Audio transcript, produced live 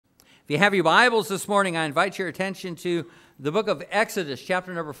If you have your Bibles this morning, I invite your attention to the book of Exodus,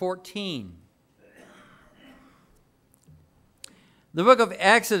 chapter number 14. The book of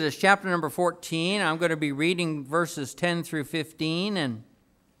Exodus, chapter number 14, I'm going to be reading verses 10 through 15, and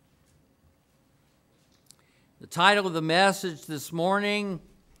the title of the message this morning,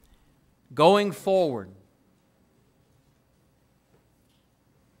 Going Forward.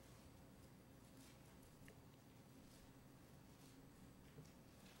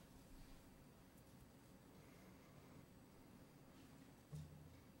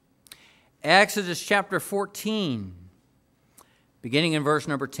 Exodus chapter 14, beginning in verse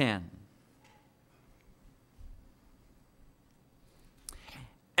number 10.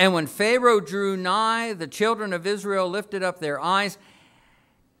 And when Pharaoh drew nigh, the children of Israel lifted up their eyes,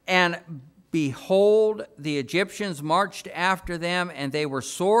 and behold, the Egyptians marched after them, and they were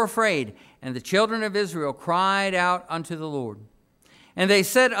sore afraid. And the children of Israel cried out unto the Lord. And they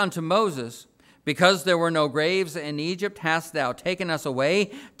said unto Moses, because there were no graves in Egypt, hast thou taken us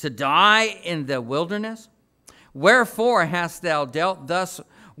away to die in the wilderness? Wherefore hast thou dealt thus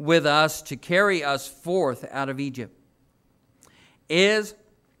with us to carry us forth out of Egypt? Is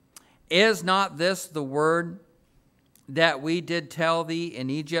not this the word that we did tell thee in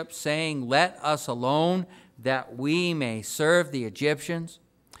Egypt, saying, let us alone, that we may serve the Egyptians?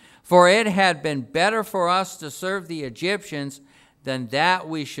 For it had been better for us to serve the Egyptians than that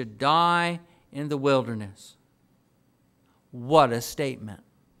we should die in the wilderness. What a statement.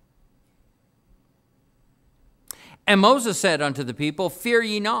 And Moses said unto the people, fear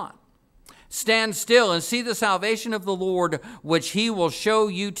ye not. Stand still and see the salvation of the Lord, which he will show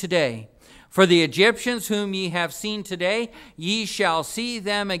you today. For the Egyptians whom ye have seen today, ye shall see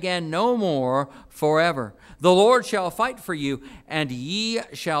them again no more forever. The Lord shall fight for you, and ye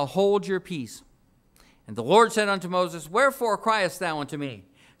shall hold your peace. And the Lord said unto Moses, wherefore criest thou unto me?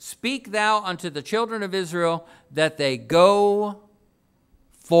 Speak thou unto the children of Israel that they go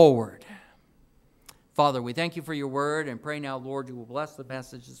forward. Father, we thank you for your word and pray now, Lord, you will bless the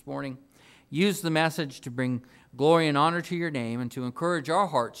message this morning. Use the message to bring glory and honor to your name and to encourage our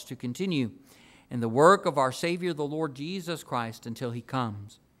hearts to continue in the work of our Savior, the Lord Jesus Christ, until he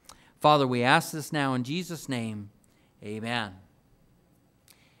comes. Father, we ask this now in Jesus' name. Amen.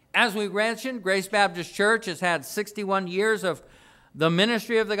 As we mentioned, Grace Baptist Church has had 61 years of the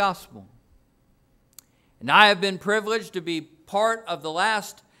ministry of the gospel. And I have been privileged to be part of the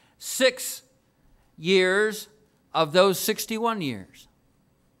last 6 years of those 61 years.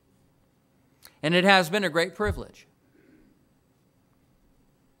 And it has been a great privilege.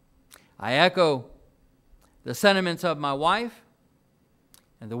 I echo the sentiments of my wife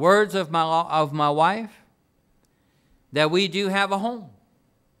and the words of my wife that we do have a home,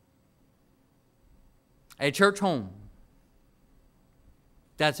 a church home.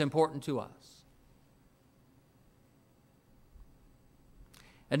 That's important to us.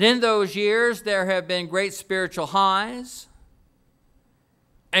 And in those years, there have been great spiritual highs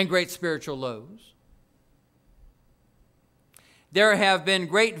and great spiritual lows. There have been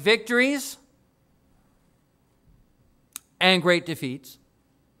great victories and great defeats.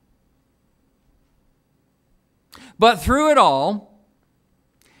 But through it all,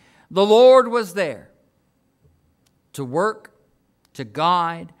 the Lord was there to work, to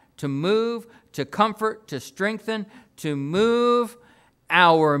guide, to move, to comfort, to strengthen, to move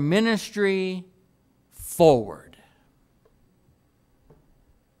our ministry forward.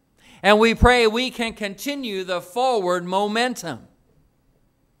 And we pray we can continue the forward momentum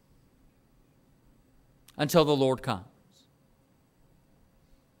until the Lord comes.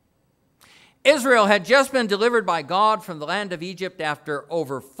 Israel had just been delivered by God from the land of Egypt after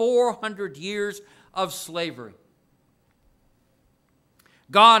over 400 years of slavery.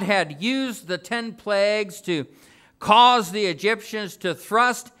 God had used the 10 plagues to cause the Egyptians to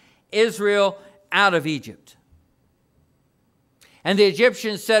thrust Israel out of Egypt. And the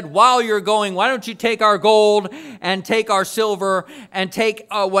Egyptians said, while you're going, why don't you take our gold and take our silver and take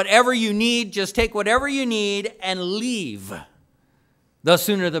whatever you need, just take whatever you need and leave. The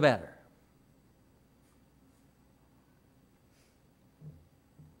sooner the better.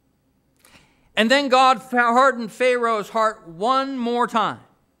 And then God hardened Pharaoh's heart one more time.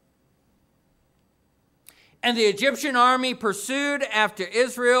 And the Egyptian army pursued after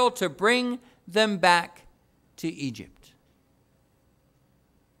Israel to bring them back to Egypt.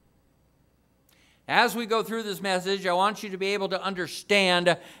 As we go through this message, I want you to be able to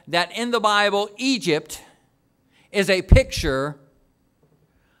understand that in the Bible, Egypt is a picture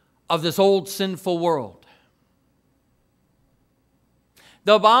of this old sinful world.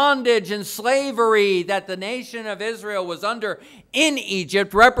 The bondage and slavery that the nation of Israel was under in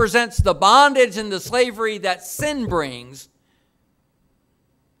Egypt represents the bondage and the slavery that sin brings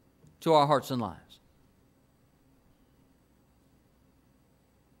to our hearts and lives.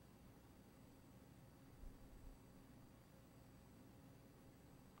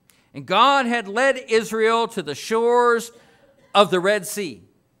 And God had led Israel to the shores of the Red Sea.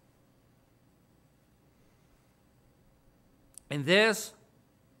 And this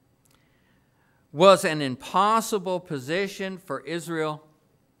was an impossible position for Israel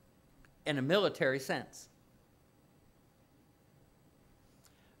in a military sense.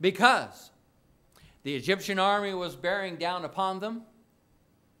 Because the Egyptian army was bearing down upon them,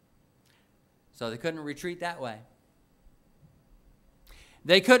 so they couldn't retreat that way.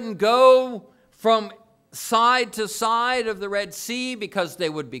 They couldn't go from side to side of the Red Sea because they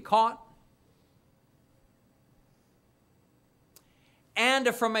would be caught. And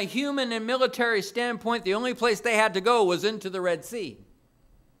from a human and military standpoint, the only place they had to go was into the Red Sea.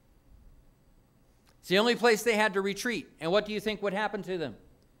 It's the only place they had to retreat. And what do you think would happen to them?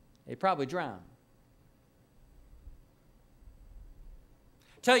 They'd probably drown.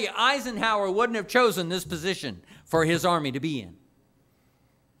 Tell you, Eisenhower wouldn't have chosen this position for his army to be in.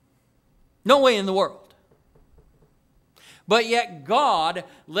 No way in the world. But yet God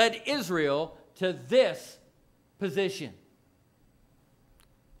led Israel to this position.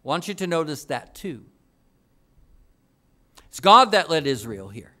 I want you to notice that too. It's God that led Israel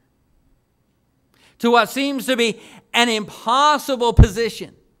here to what seems to be an impossible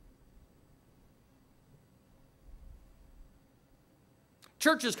position.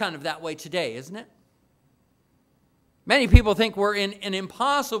 Church is kind of that way today, isn't it? Many people think we're in an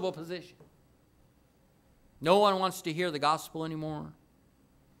impossible position. No one wants to hear the gospel anymore.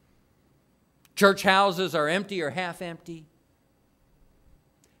 Church houses are empty or half empty.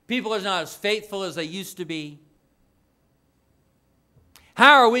 People are not as faithful as they used to be.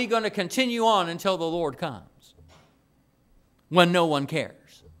 How are we going to continue on until the Lord comes when no one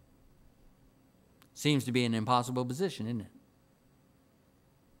cares? Seems to be an impossible position, isn't it?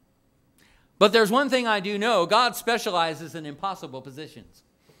 But there's one thing I do know. God specializes in impossible positions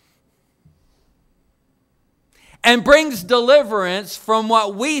and brings deliverance from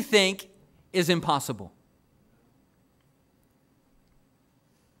what we think is impossible.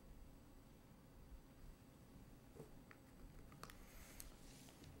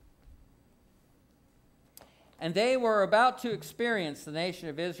 And they were about to experience, the nation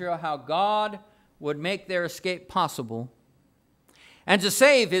of Israel, how God would make their escape possible and to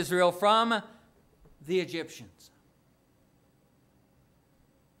save Israel from the Egyptians.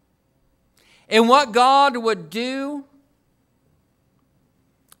 And what God would do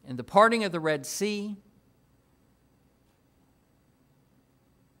in the parting of the Red Sea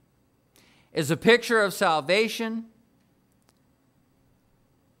is a picture of salvation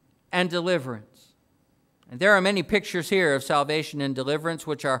and deliverance. And there are many pictures here of salvation and deliverance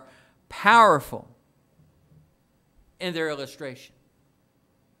which are powerful in their illustration.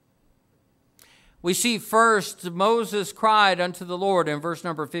 We see first Moses cried unto the Lord in verse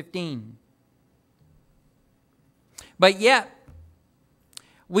number 15. But yet,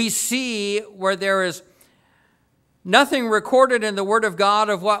 we see where there is nothing recorded in the Word of God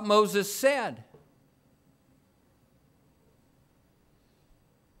of what Moses said.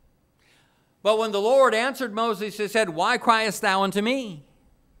 But when the Lord answered Moses, he said, "Why criest thou unto me?"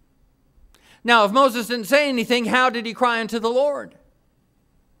 Now, if Moses didn't say anything, how did he cry unto the Lord?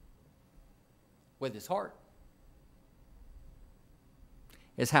 With his heart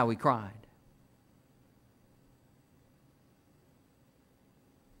is how he cried.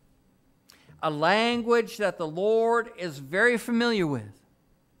 A language that the Lord is very familiar with.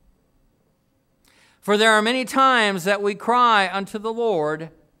 For there are many times that we cry unto the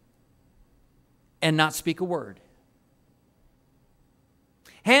Lord and not speak a word.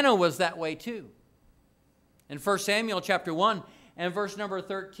 Hannah was that way too. In 1 Samuel chapter 1 and verse number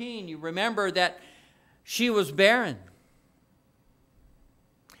 13, you remember that she was barren.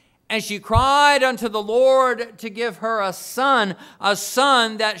 And she cried unto the Lord to give her a son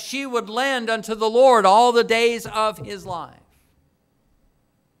that she would lend unto the Lord all the days of his life.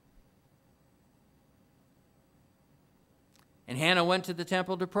 And Hannah went to the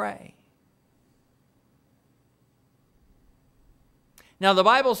temple to pray. Now the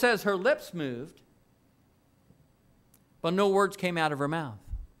Bible says her lips moved, but no words came out of her mouth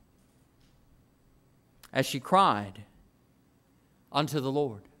as she cried unto the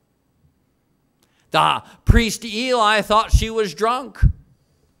Lord. The priest Eli thought she was drunk.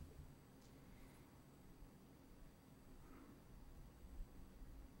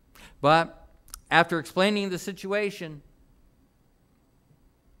 But after explaining the situation,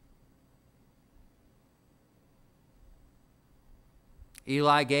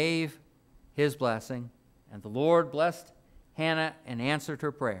 Eli gave his blessing, and the Lord blessed Hannah and answered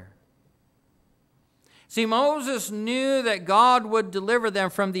her prayer. See, Moses knew that God would deliver them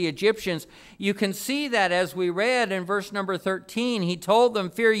from the Egyptians. You can see that as we read in verse number 13. He told them,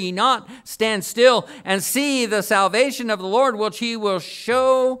 "Fear ye not, stand still, and see the salvation of the Lord, which he will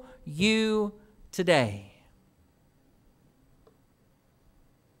show you today."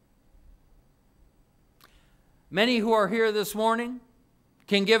 Many who are here this morning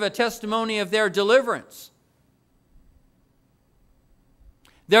can give a testimony of their deliverance.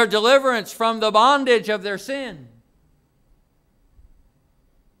 Their deliverance from the bondage of their sin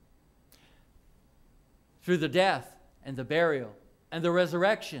through the death and the burial and the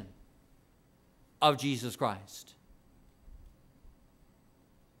resurrection of Jesus Christ.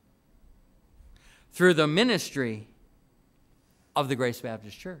 Through the ministry of the Grace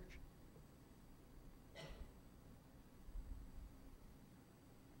Baptist Church.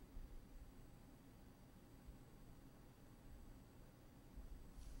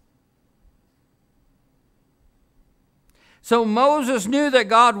 So Moses knew that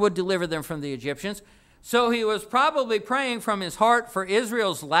God would deliver them from the Egyptians, so he was probably praying from his heart for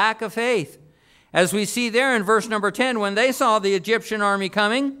Israel's lack of faith. As we see there in verse number 10, when they saw the Egyptian army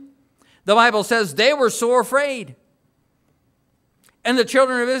coming, the Bible says they were sore afraid. And the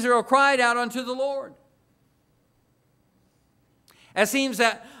children of Israel cried out unto the Lord. It seems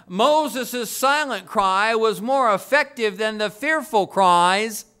that Moses' silent cry was more effective than the fearful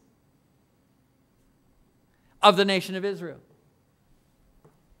cries of the nation of Israel.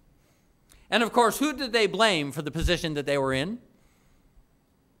 And of course, who did they blame for the position that they were in?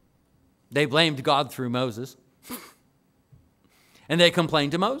 They blamed God through Moses. And they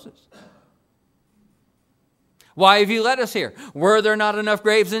complained to Moses. "Why have you led us here? Were there not enough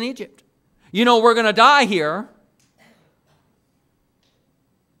graves in Egypt? You know we're going to die here."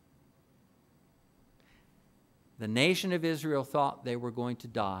 The nation of Israel thought they were going to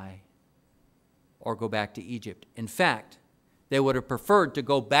die or go back to Egypt. In fact, they would have preferred to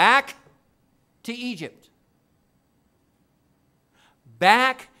go back to Egypt.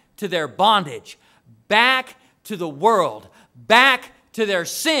 Back to their bondage. Back to the world. Back to their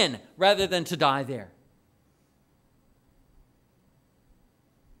sin rather than to die there.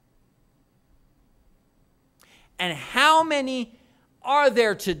 And how many are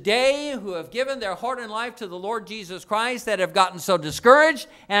there today who have given their heart and life to the Lord Jesus Christ that have gotten so discouraged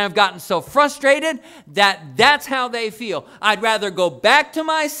and have gotten so frustrated that that's how they feel? I'd rather go back to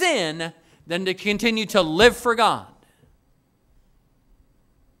my sin than to continue to live for God.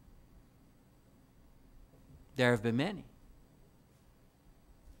 There have been many.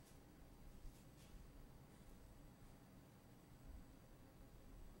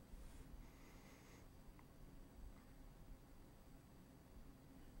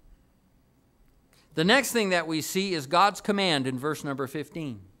 The next thing that we see is God's command in verse number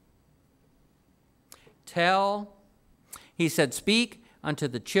 15. He said, "Speak unto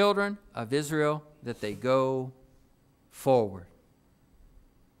the children of Israel that they go forward."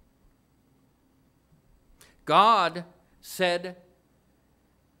 God said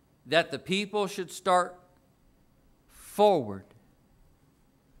that the people should start forward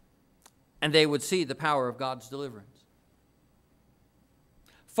and they would see the power of God's deliverance.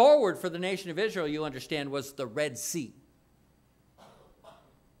 Forward for the nation of Israel, you understand, was the Red Sea.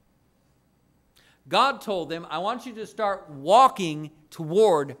 God told them, "I want you to start walking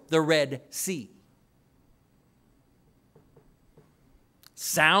toward the Red Sea."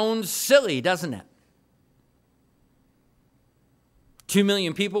 Sounds silly, doesn't it? 2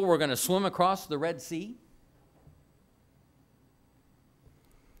 million people were going to swim across the Red Sea.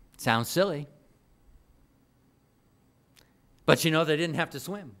 Sounds silly. But you know, they didn't have to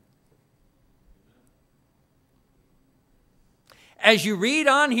swim. As you read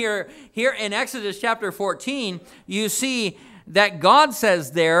on here in Exodus chapter 14, you see that God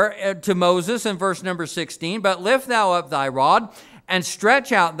says there to Moses in verse number 16, "But lift thou up thy rod, and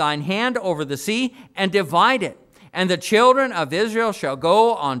stretch out thine hand over the sea, and divide it. And the children of Israel shall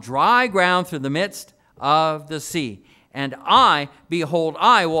go on dry ground through the midst of the sea. And I, behold,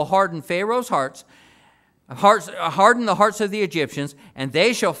 I will harden Pharaoh's harden the hearts of the Egyptians, and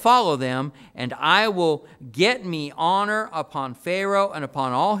they shall follow them, and I will get me honor upon Pharaoh and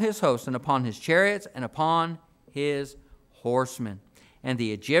upon all his hosts, and upon his chariots, and upon his horsemen. And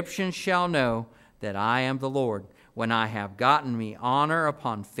the Egyptians shall know that I am the Lord, when I have gotten me honor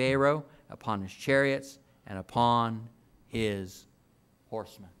upon Pharaoh, upon his chariots, and upon his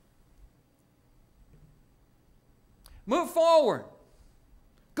horsemen." Move forward.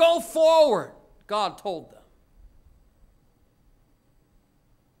 Go forward, God told them.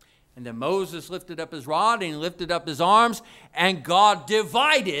 And then Moses lifted up his rod and he lifted up his arms, and God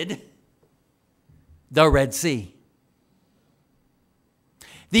divided the Red Sea.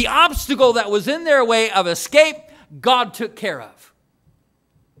 The obstacle that was in their way of escape, God took care of.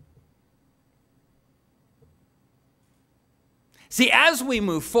 See, as we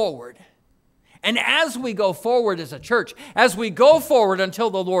move forward, and as we go forward as a church, as we go forward until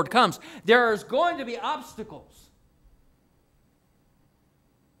the Lord comes, there is going to be obstacles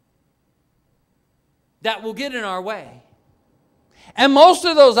that will get in our way. And most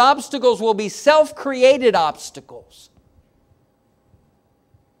of those obstacles will be self-created obstacles.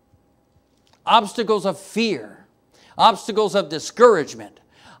 Obstacles of fear, obstacles of discouragement,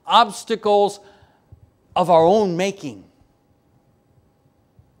 obstacles of our own making.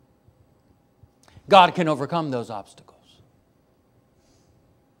 God can overcome those obstacles.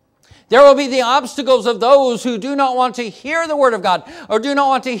 There will be the obstacles of those who do not want to hear the Word of God or do not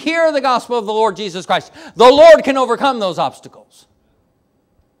want to hear the gospel of the Lord Jesus Christ. The Lord can overcome those obstacles.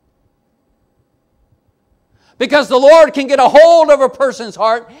 Because the Lord can get a hold of a person's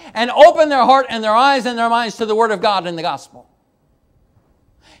heart and open their heart and their eyes and their minds to the Word of God and the gospel.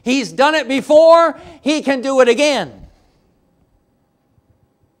 He's done it before. He can do it again.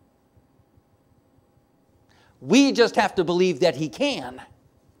 We just have to believe that He can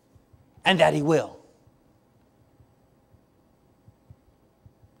and that He will.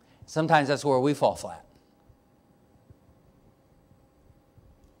 Sometimes that's where we fall flat.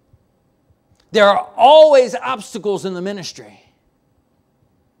 There are always obstacles in the ministry,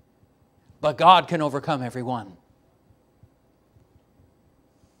 but God can overcome every one.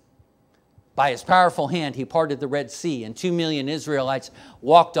 By His powerful hand, He parted the Red Sea, and 2 million Israelites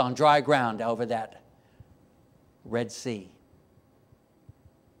walked on dry ground over that Red Sea.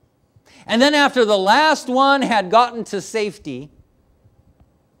 And then after the last one had gotten to safety,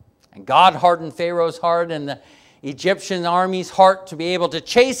 and God hardened Pharaoh's heart and the Egyptian army's heart to be able to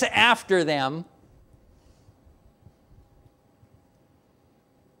chase after them,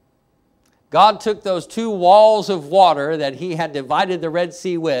 God took those 2 walls of water that He had divided the Red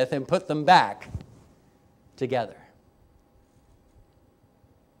Sea with and put them back together.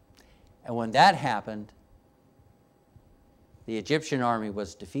 And when that happened, the Egyptian army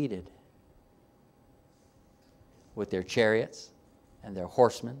was defeated with their chariots and their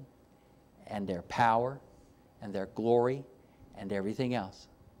horsemen and their power and their glory and everything else.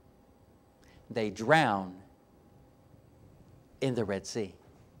 They drowned in the Red Sea.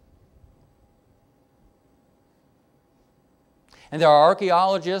 And there are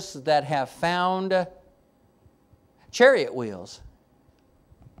archaeologists that have found chariot wheels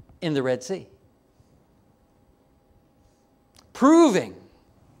in the Red Sea, proving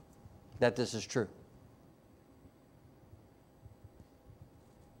that this is true.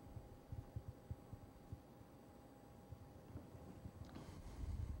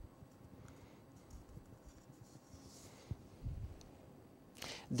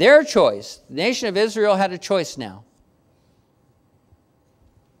 Their choice, the nation of Israel had a choice now.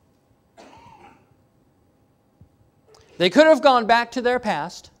 They could have gone back to their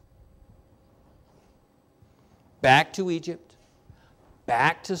past, back to Egypt,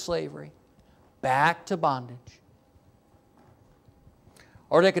 back to slavery, back to bondage.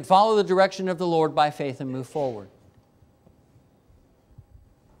 Or they could follow the direction of the Lord by faith and move forward.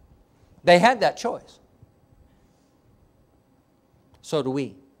 They had that choice. So do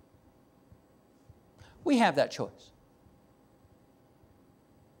we. We have that choice.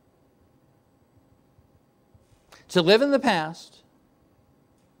 To live in the past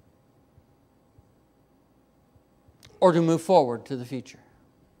or to move forward to the future.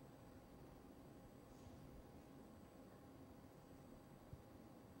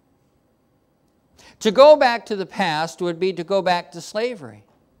 To go back to the past would be to go back to slavery,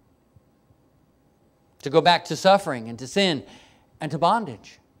 to go back to suffering and to sin and to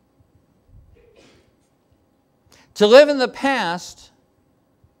bondage. To live in the past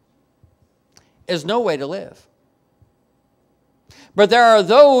is no way to live. But there are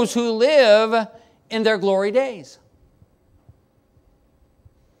those who live in their glory days.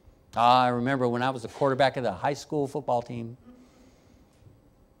 I remember when I was the quarterback of the high school football team.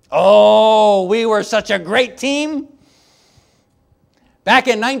 Oh, we were such a great team. Back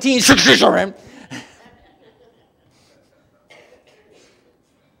in 1967.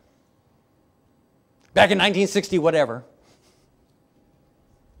 Back in 1960, whatever.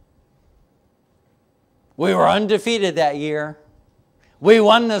 We were undefeated that year. We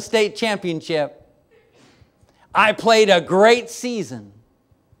won the state championship. I played a great season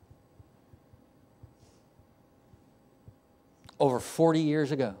over 40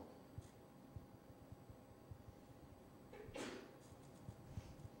 years ago.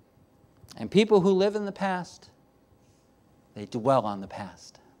 And people who live in the past, they dwell on the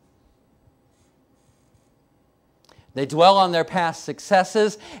past. They dwell on their past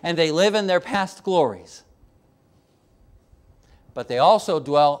successes and they live in their past glories. But they also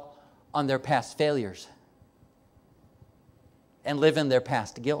dwell on their past failures and live in their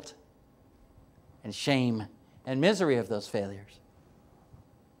past guilt and shame and misery of those failures.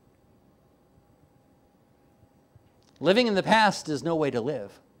 Living in the past is no way to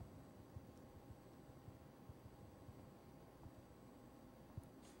live.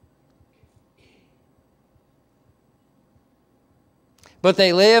 But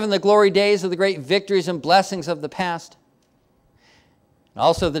they live in the glory days of the great victories and blessings of the past, and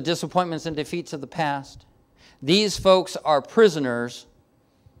also the disappointments and defeats of the past. These folks are prisoners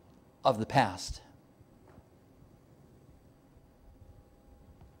of the past.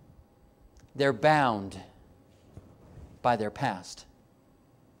 They're bound by their past.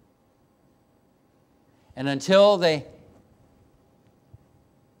 And until they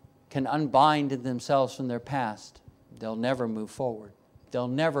can unbind themselves from their past, they'll never move forward. They'll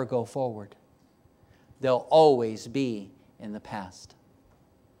never go forward. They'll always be in the past.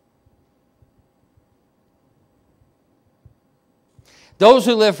 Those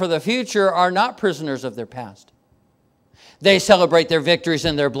who live for the future are not prisoners of their past. They celebrate their victories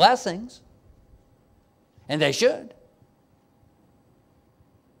and their blessings, and they should.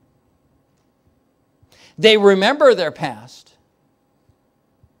 They remember their past,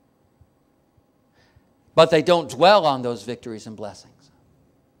 but they don't dwell on those victories and blessings.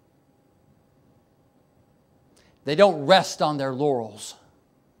 They don't rest on their laurels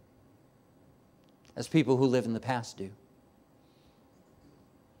as people who live in the past do.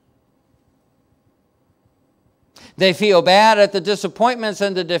 They feel bad at the disappointments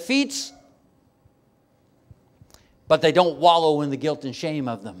and the defeats, but they don't wallow in the guilt and shame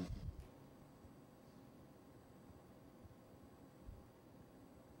of them.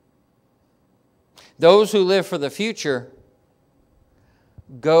 Those who live for the future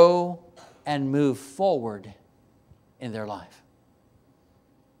go and move forward in their life.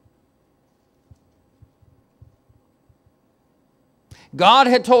 God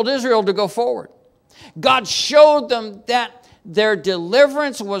had told Israel to go forward. God showed them that their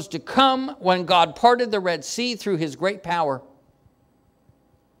deliverance was to come when God parted the Red Sea through His great power.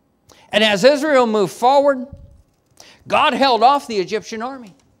 And as Israel moved forward, God held off the Egyptian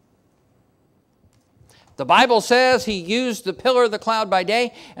army. The Bible says He used the pillar of the cloud by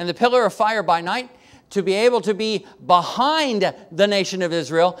day and the pillar of fire by night to be able to be behind the nation of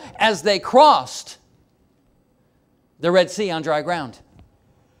Israel as they crossed the Red Sea on dry ground.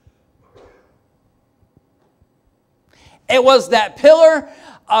 It was that pillar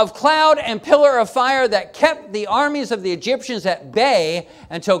of cloud and pillar of fire that kept the armies of the Egyptians at bay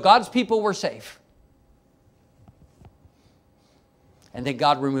until God's people were safe. And then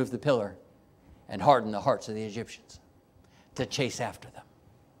God removed the pillar and hardened the hearts of the Egyptians to chase after them.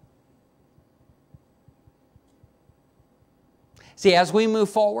 See, as we move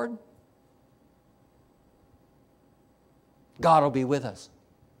forward, God will be with us.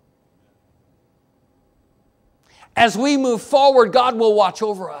 As we move forward, God will watch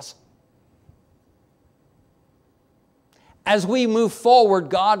over us. As we move forward,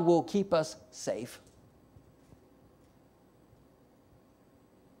 God will keep us safe.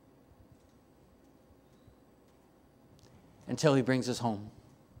 Until He brings us home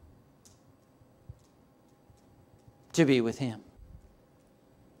to be with Him.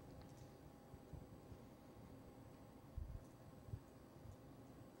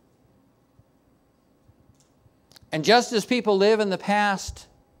 And just as people live in the past,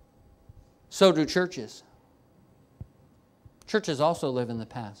 so do churches. Churches also live in the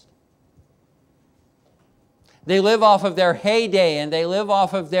past. They live off of their heyday and they live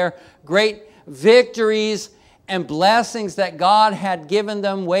off of their great victories and blessings that God had given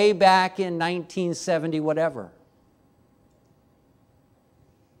them way back in 1970 whatever.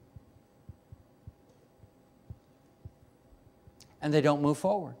 And they don't move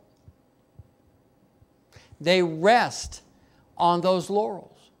forward. They rest on those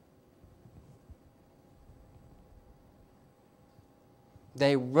laurels.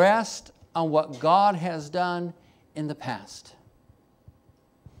 They rest on what God has done in the past.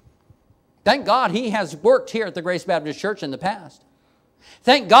 Thank God He has worked here at the Grace Baptist Church in the past.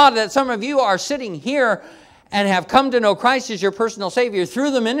 Thank God that some of you are sitting here and have come to know Christ as your personal Savior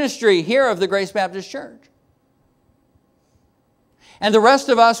through the ministry here of the Grace Baptist Church. And the rest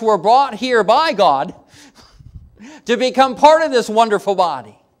of us were brought here by God to become part of this wonderful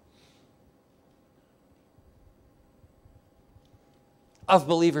body of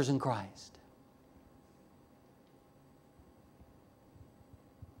believers in Christ.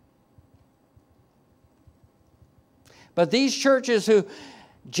 But these churches who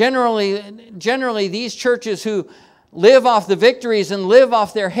generally these churches who live off the victories and live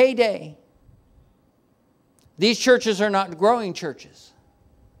off their heyday, these churches are not growing churches.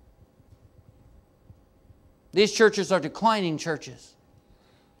 These churches are declining churches.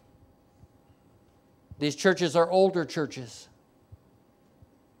 These churches are older churches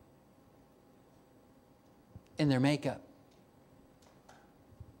in their makeup.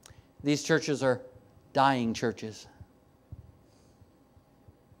 These churches are dying churches.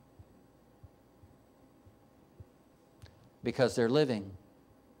 Because they're living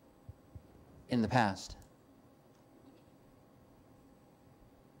in the past.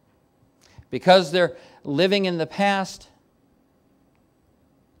 Because they're living in the past,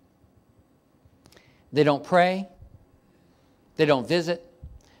 they don't pray, they don't visit,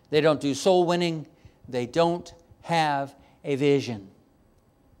 they don't do soul winning, they don't have a vision.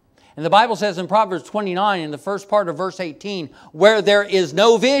 And the Bible says in Proverbs 29, in the first part of verse 18, where there is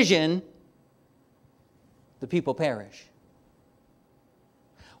no vision, the people perish.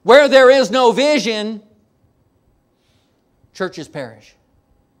 Where there is no vision, churches perish.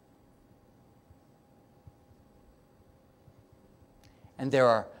 And there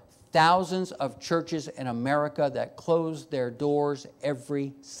are thousands of churches in America that close their doors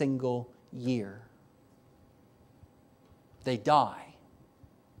every single year. They die.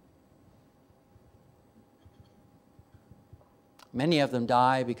 Many of them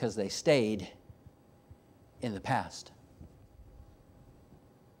die because they stayed in the past.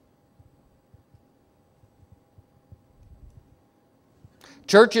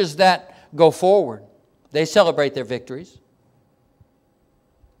 Churches that go forward, they celebrate their victories.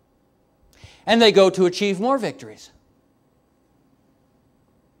 And they go to achieve more victories.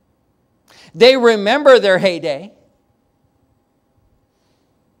 They remember their heyday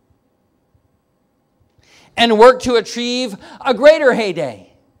and work to achieve a greater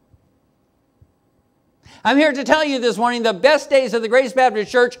heyday. I'm here to tell you this morning, the best days of the Grace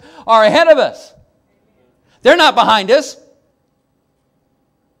Baptist Church are ahead of us. They're not behind us.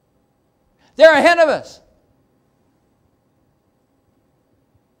 They're ahead of us.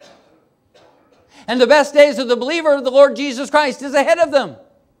 And the best days of the believer of the Lord Jesus Christ is ahead of them.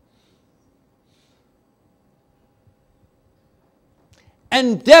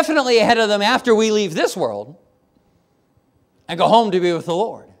 And definitely ahead of them after we leave this world and go home to be with the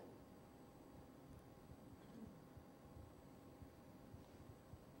Lord.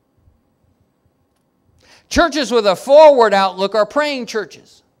 Churches with a forward outlook are praying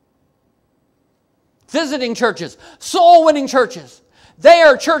churches, visiting churches, soul-winning churches. They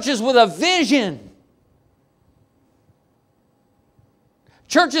are churches with a vision.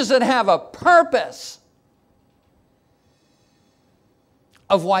 Churches that have a purpose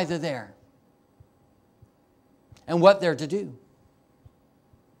of why they're there and what they're to do.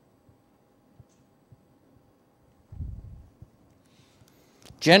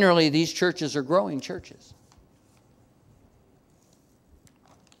 Generally, these churches are growing churches.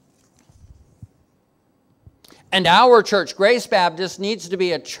 And our church, Grace Baptist, needs to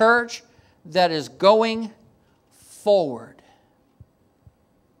be a church that is going forward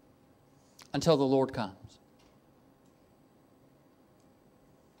until the Lord comes.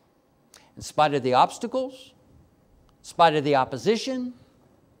 In spite of the obstacles, in spite of the opposition,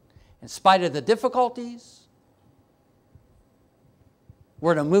 in spite of the difficulties,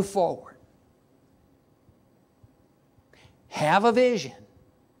 we're to move forward. Have a vision.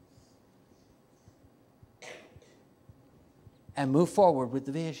 And move forward with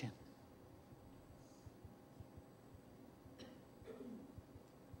the vision.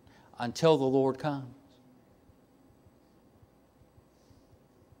 Until the Lord comes.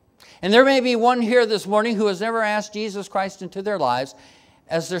 And there may be one here this morning who has never asked Jesus Christ into their lives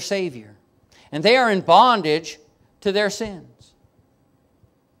as their Savior. And they are in bondage to their sins.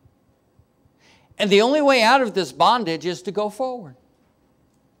 And the only way out of this bondage is to go forward.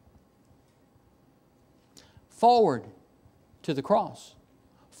 Forward to the cross.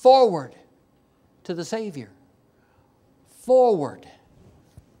 Forward to the Savior. Forward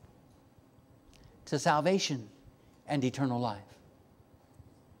to salvation and eternal life.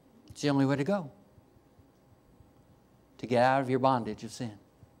 It's the only way to go. To get out of your bondage of sin.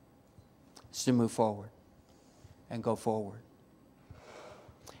 It's to move forward and go forward.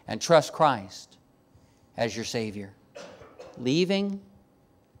 And trust Christ as your Savior. leaving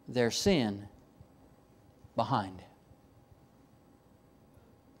their sin behind.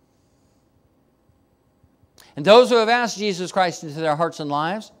 And those who have asked Jesus Christ into their hearts and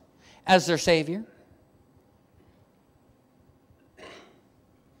lives as their Savior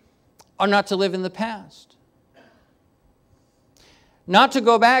are not to live in the past. Not to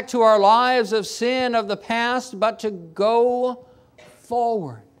go back to our lives of sin of the past, but to go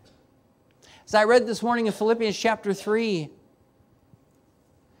forward. As I read this morning in Philippians chapter 3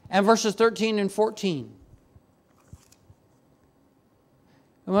 and verses 13 and 14,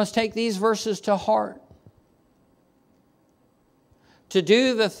 we must take these verses to heart. To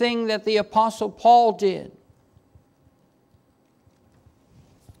do the thing that the Apostle Paul did.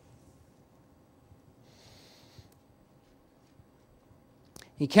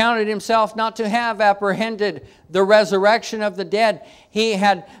 He counted himself not to have apprehended the resurrection of the dead. He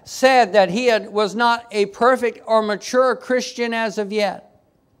had said that he was not a perfect or mature Christian as of yet.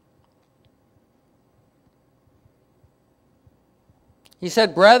 He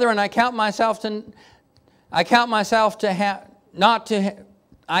said, "Brethren, I count not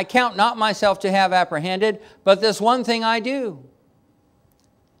myself to have apprehended, but this one thing I do,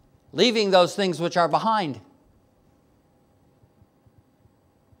 leaving those things which are behind,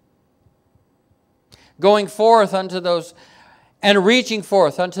 going forth unto those, and reaching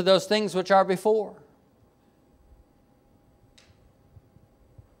forth unto those things which are before.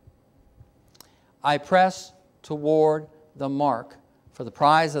 I press toward the mark for the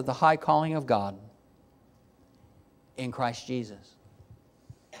prize of the high calling of God in Christ Jesus."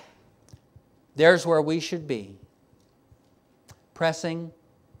 There's where we should be, pressing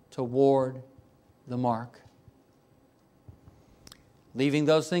toward the mark, leaving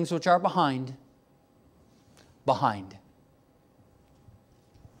those things which are behind.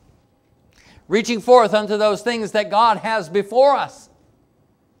 Reaching forth unto those things that God has before us,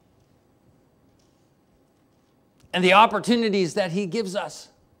 and the opportunities that He gives us.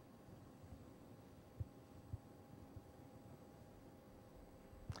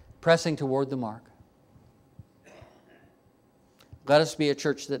 Pressing toward the mark. Let us be a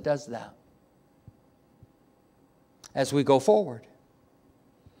church that does that as we go forward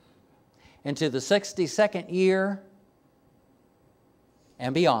into the 62nd year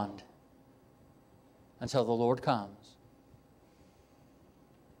and beyond until the Lord comes.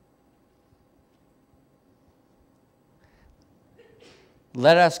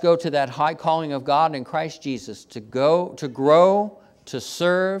 Let us go to that high calling of God in Christ Jesus, to grow, to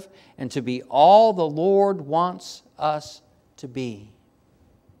serve, and to be all the Lord wants us to be.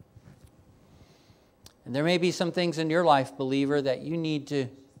 And there may be some things in your life, believer, that you need to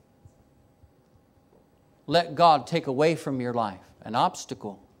let God take away from your life, an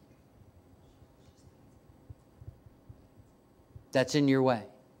obstacle that's in your way.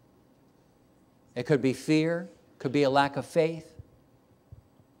 It could be fear, could be a lack of faith,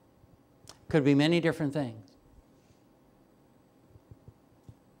 could be many different things.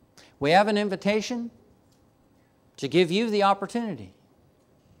 We have an invitation to give you the opportunity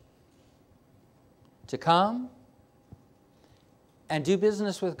to come and do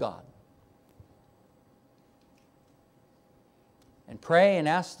business with God. And pray and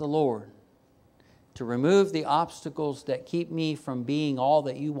ask the Lord to remove the obstacles that keep me from being all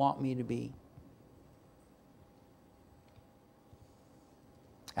that you want me to be.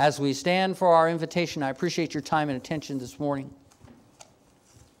 As we stand for our invitation, I appreciate your time and attention this morning.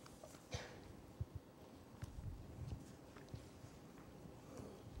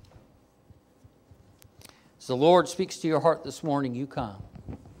 As the Lord speaks to your heart this morning, you come.